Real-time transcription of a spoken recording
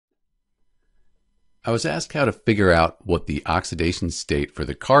I was asked how to figure out what the oxidation state for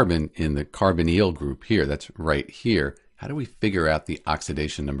the carbon in the carbonyl group here, that's right here. How do we figure out the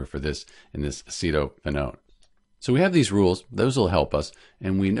oxidation number for this in this acetophenone? So we have these rules, those will help us,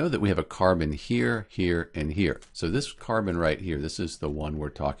 and we know that we have a carbon here, here, and here. So this carbon right here, this is the one we're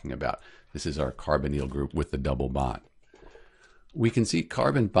talking about. This is our carbonyl group with the double bond. We can see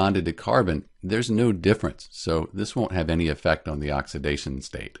carbon bonded to carbon, there's no difference, so this won't have any effect on the oxidation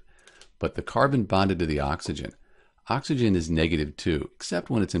state. But the carbon bonded to the oxygen is -2, except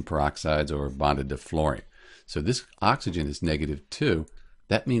when it's in peroxides or bonded to fluorine. So this oxygen is -2.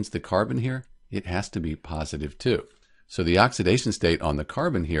 That means the carbon here, it has to be +2. So the oxidation state on the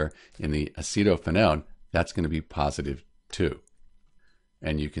carbon here in the acetophenone, that's going to be +2.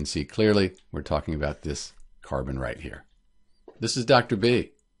 And you can see clearly we're talking about this carbon right here. This is Dr.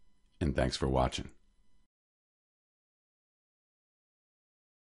 B, and thanks for watching.